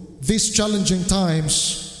to these challenging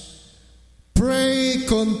times, pray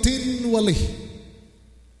continually.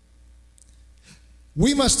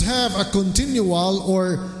 We must have a continual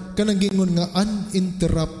or kanang gingon nga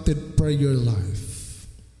uninterrupted prayer life.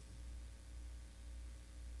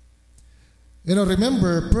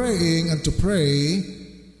 Remember, praying and to pray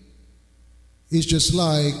is just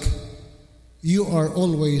like you are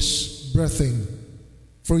always breathing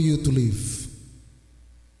for you to live.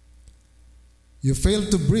 You fail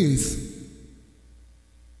to breathe,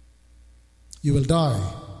 you will die.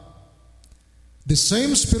 The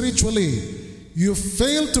same spiritually, you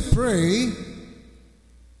fail to pray,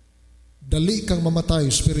 dali kang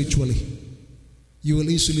mamatay spiritually. You will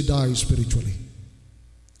easily die spiritually.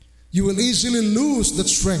 You will easily lose that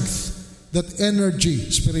strength, that energy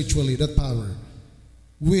spiritually, that power,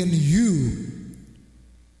 when you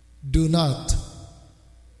do not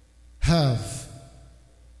have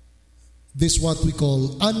this what we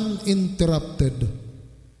call uninterrupted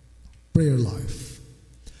prayer life.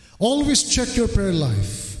 Always check your prayer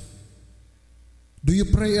life. Do you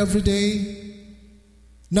pray every day?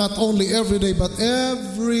 Not only every day, but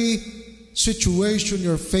every situation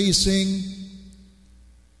you're facing.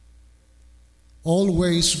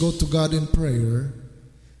 Always go to God in prayer.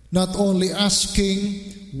 Not only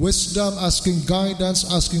asking wisdom, asking guidance,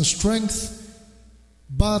 asking strength,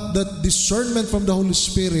 but that discernment from the Holy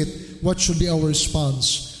Spirit, what should be our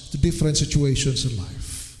response to different situations in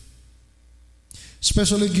life.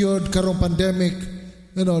 Especially gyud karong pandemic,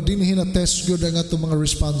 dinhi na test gyud ang atong mga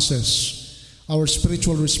responses, our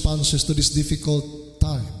spiritual responses to these difficult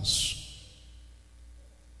times.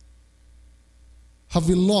 Have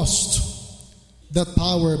we lost that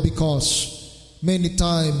power because many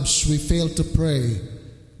times we fail to pray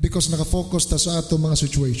because nakafocus ta sa atong mga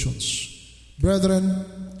situations? Brethren,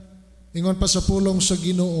 ingon pa sa pulong sa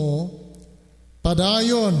Ginoo,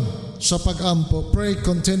 padayon sa pag-ampo, pray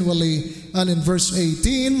continually. And in verse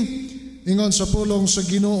 18, ingon sa pulong sa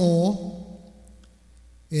Ginoo,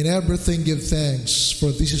 in everything give thanks,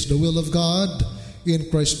 for this is the will of God in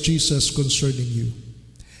Christ Jesus concerning you.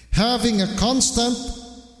 Having a constant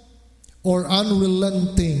or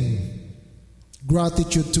unrelenting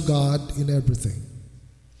gratitude to God in everything.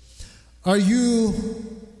 Are you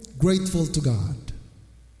grateful to God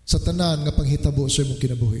sa tanan nga panghitabo sa imong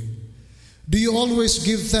kinabuhi? Do you always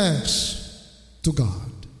give thanks to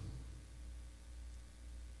God?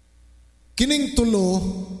 Kining tulo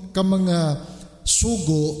ka mga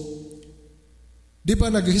sugo, di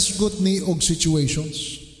ba naghisgot ni og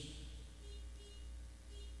situations?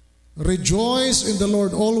 Rejoice in the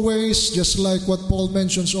Lord always, just like what Paul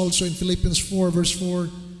mentions also in Philippians 4 verse 4.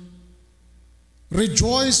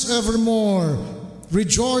 Rejoice evermore.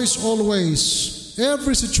 Rejoice always.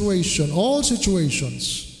 Every situation, all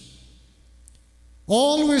situations.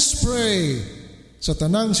 Always pray sa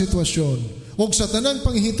tanang sitwasyon o sa tanang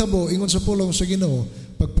panghitabo, ingon sa pulong sa Ginoo,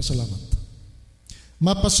 pagpasalamat.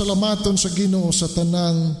 Mapasalamaton sa Ginoo sa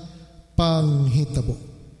tanang panghitabo.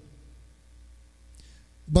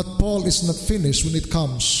 But Paul is not finished when it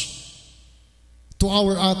comes to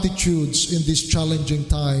our attitudes in these challenging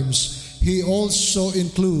times. He also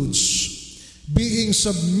includes being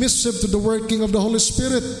submissive to the working of the Holy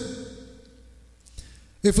Spirit.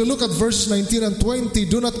 If we look at verses 19 and 20,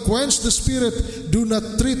 do not quench the Spirit, do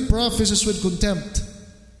not treat prophecies with contempt.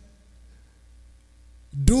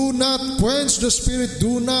 Do not quench the Spirit,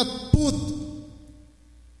 do not put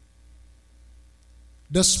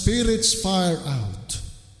the Spirit's fire out.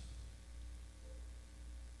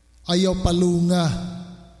 Ayaw palunga.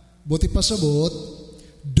 Buti pa sabot,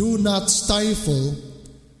 do not stifle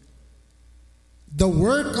the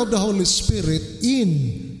work of the Holy Spirit in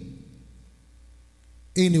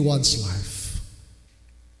anyone's life.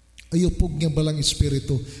 Ayaw pug nga balang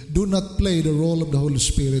Espiritu. Do not play the role of the Holy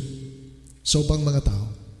Spirit sa ubang mga tao.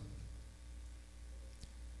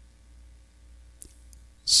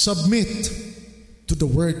 Submit to the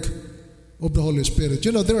work of the Holy Spirit.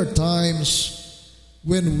 There are times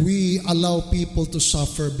when we allow people to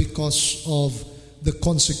suffer because of the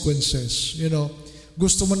consequences.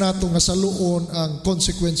 Gusto mo nato nga saluon ang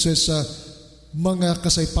consequences sa mga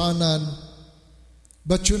kasaypanan.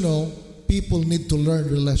 But people need to learn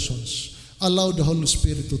the lessons. Allow the Holy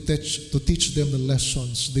Spirit to teach them the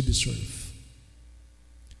lessons they deserve.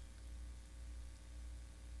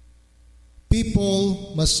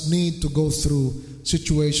 People must need to go through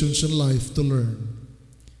situations in life to learn.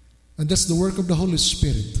 And that's the work of the Holy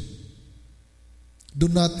Spirit. Do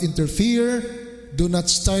not interfere. Do not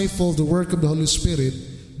stifle the work of the Holy Spirit.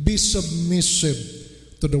 Be submissive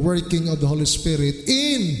to the working of the Holy Spirit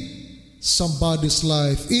in somebody's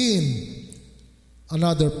life, in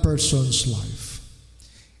another person's life.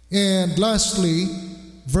 And lastly,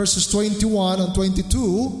 verses 21 and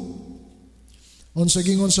 22, unsa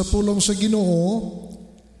gingon sa pulong sa Ginoo,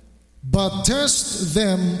 but test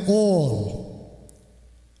them all.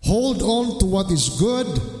 Hold on to what is good.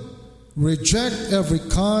 Reject every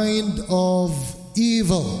kind of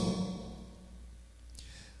evil.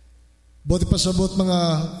 Buti pasabot mga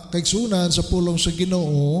kaigsunan sa pulong sa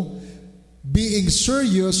Ginoo, being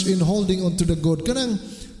serious in holding on to the good. Kanang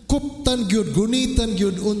kuptan gyud, gunitan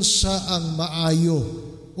gyud unsa ang maayo,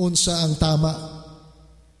 unsa ang tama.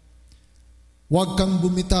 Huwag kang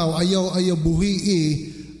bumitaw, ayaw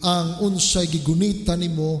buhii ang unsay gigunitan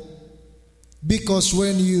nimo. Because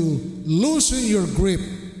when you loosen your grip,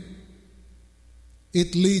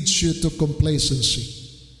 it leads you to complacency.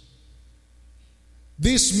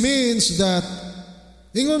 This means that,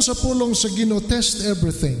 ingon sa pulong sa Ginoo, test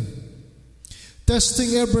everything.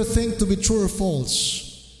 Testing everything to be true or false.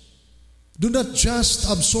 Do not just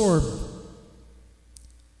absorb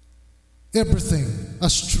everything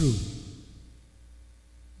as true.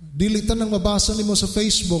 Dili tanang mabasa nimo sa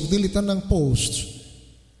Facebook, dili tanang post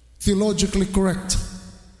theologically correct.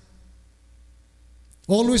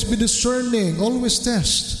 Always be discerning, always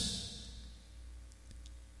test.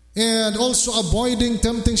 And also avoiding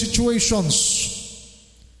tempting situations.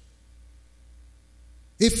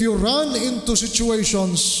 If you run into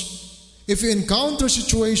situations If you encounter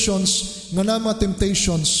situations nga na mga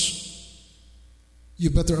temptations, you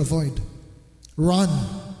better avoid. Run.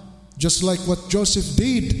 Just like what Joseph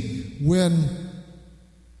did when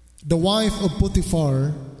the wife of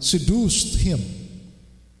Potiphar seduced him.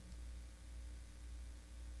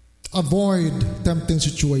 Avoid tempting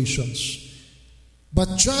situations.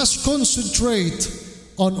 But just concentrate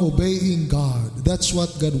on obeying God. That's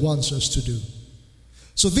what God wants us to do.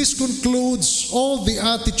 So this concludes all the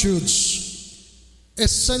attitudes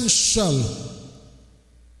essential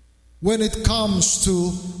when it comes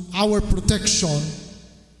to our protection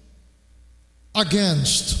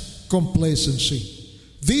against complacency.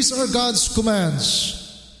 These are God's commands.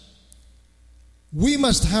 We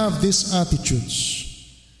must have these attitudes.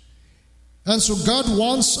 And so God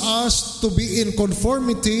wants us to be in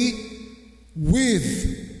conformity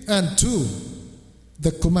with and to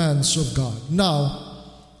the commands of God. Now,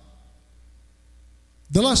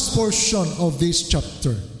 the last portion of this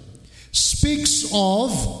chapter speaks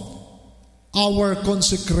of our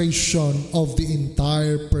consecration of the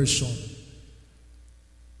entire person.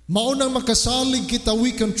 Maunang makasalig kita,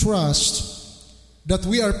 we can trust that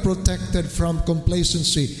we are protected from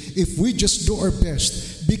complacency if we just do our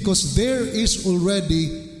best, because there is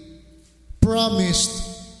already promised,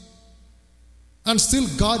 and still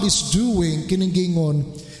God is doing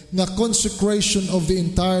kiningingon na consecration of the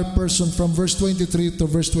entire person from verse 23 to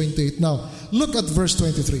verse 28. Now, look at verse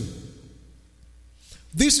 23.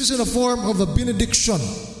 This is in a form of a benediction.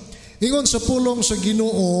 Ingon sa pulong sa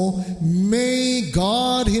Ginoo, may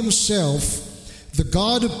God Himself, the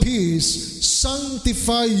God of peace,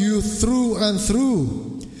 sanctify you through and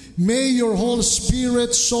through. May your whole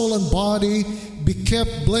spirit, soul, and body be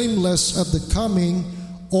kept blameless at the coming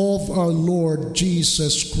of our Lord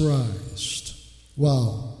Jesus Christ.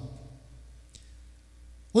 Wow.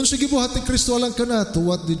 Unsa gibuhat ni Kristo alang kanato,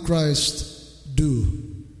 what did Christ do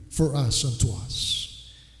for us and to us?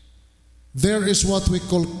 There is what we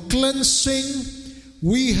call cleansing.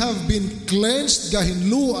 We have been cleansed,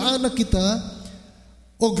 gahinluan na kita.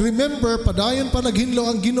 Og remember, padayon pa naghinlo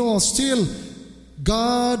ang Ginoo, still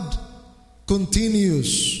God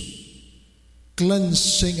continues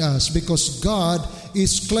cleansing us, because God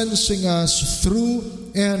is cleansing us through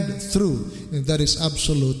and through. And that is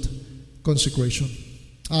absolute consecration.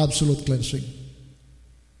 Absolute cleansing.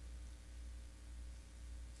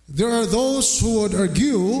 There are those who would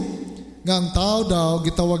argue nga ang tao daw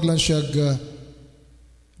gitawag lang siya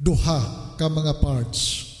duha ka mga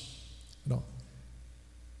parts. No.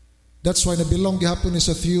 That's why nabilong gihapon ni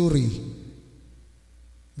sa theory,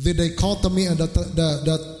 the dichotomy and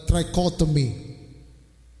the trichotomy,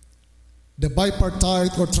 the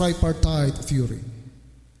bipartite or tripartite theory.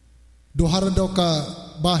 Duha ra daw ka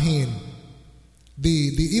bahin,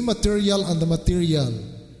 the immaterial and the material,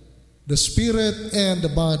 the spirit and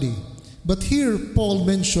the body. But here Paul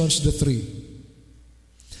mentions the three.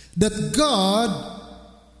 That God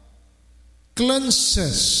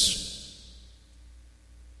cleanses.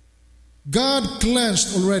 God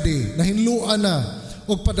cleansed already. Nahinluan na.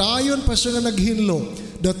 O padayon pa siya nga naghinlo.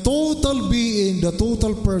 The total being, the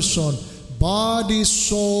total person, body,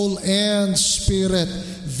 soul, and spirit.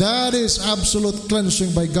 That is absolute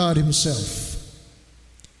cleansing by God Himself.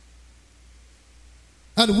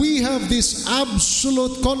 And we have this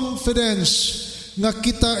absolute confidence na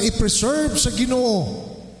kita i-preserve sa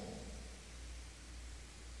Ginoo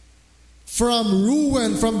from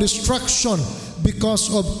ruin, from destruction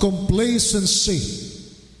because of complacency.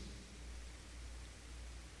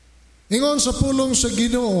 Ingon sa pulong sa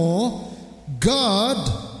Ginoo, God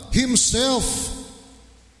Himself,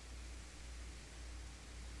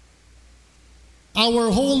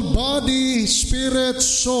 our whole body, spirit,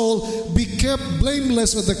 soul be kept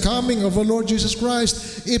blameless at the coming of our Lord Jesus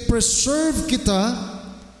Christ. I-preserve kita,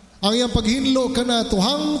 ang iyang paghinlo ka na to,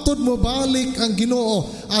 hangtod mo balik ang Ginoo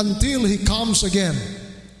until He comes again.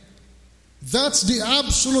 That's the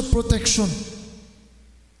absolute protection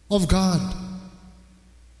of God.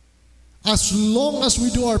 As long as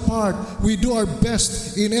we do our part, we do our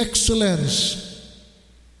best in excellence,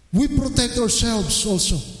 we protect ourselves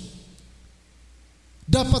also.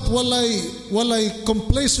 Dapat walay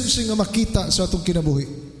complacency nga makita sa atong kinabuhi.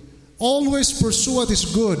 Always pursue what is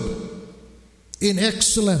good in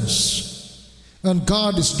excellence. And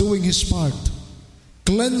God is doing His part,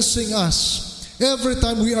 cleansing us. Every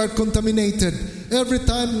time we are contaminated, every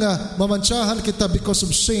time nga mamantsahan kita because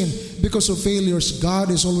of sin, because of failures,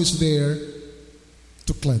 God is always there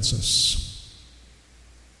to cleanse us.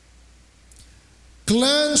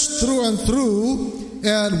 Cleansed through and through,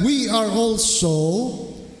 and we are also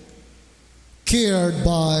cared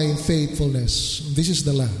by faithfulness. This is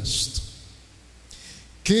the last.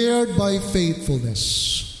 scared by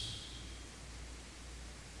faithfulness.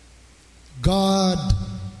 God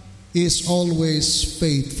is always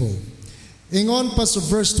faithful. Ingon pa sa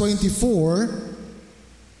verse 24,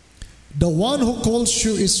 the one who calls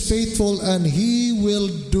you is faithful and He will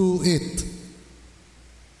do it.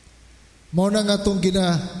 Mao na nga itong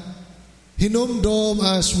hinumdom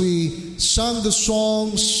as we sang the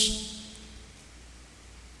songs,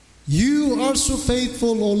 You are so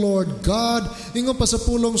faithful, O Lord God. Ingon pa sa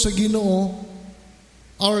pulong sa Ginoo,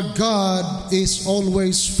 our God is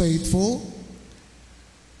always faithful.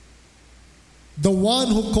 The one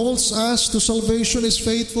who calls us to salvation is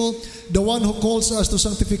faithful. The one who calls us to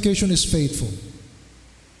sanctification is faithful.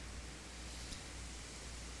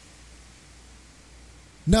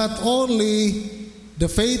 Not only the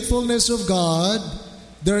faithfulness of God,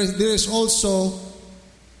 there is also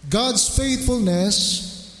God's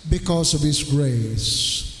faithfulness because of His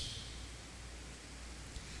grace.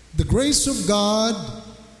 The grace of God,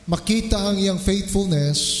 makita ang iyang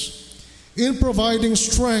faithfulness in providing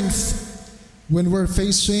strength when we're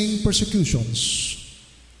facing persecutions,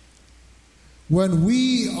 when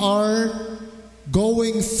we are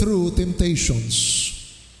going through temptations.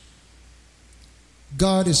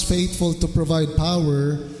 God is faithful to provide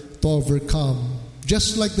power to overcome,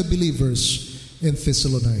 just like the believers in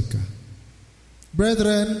Thessalonica.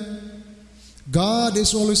 Brethren, God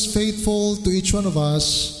is always faithful to each one of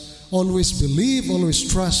us. Always believe,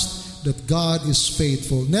 always trust that God is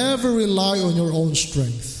faithful. Never rely on your own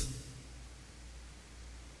strength.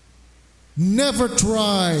 Never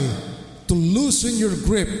try to loosen your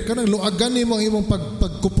grip. Kanang luagan mo ang imong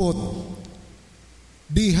pagkupot.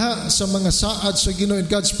 Diha sa mga saad sa Ginoo and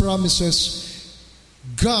God's promises,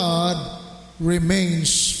 God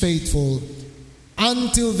remains faithful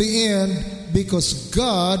until the end because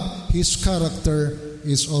God, His character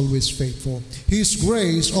is always faithful. His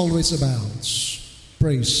grace always abounds.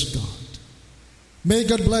 Praise God. May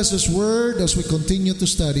God bless His word as we continue to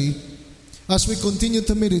study. As we continue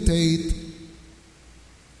to meditate,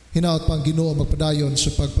 hinaot pang Ginoo magpadayon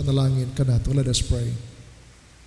sa pagpanalangin kanato. Let us pray.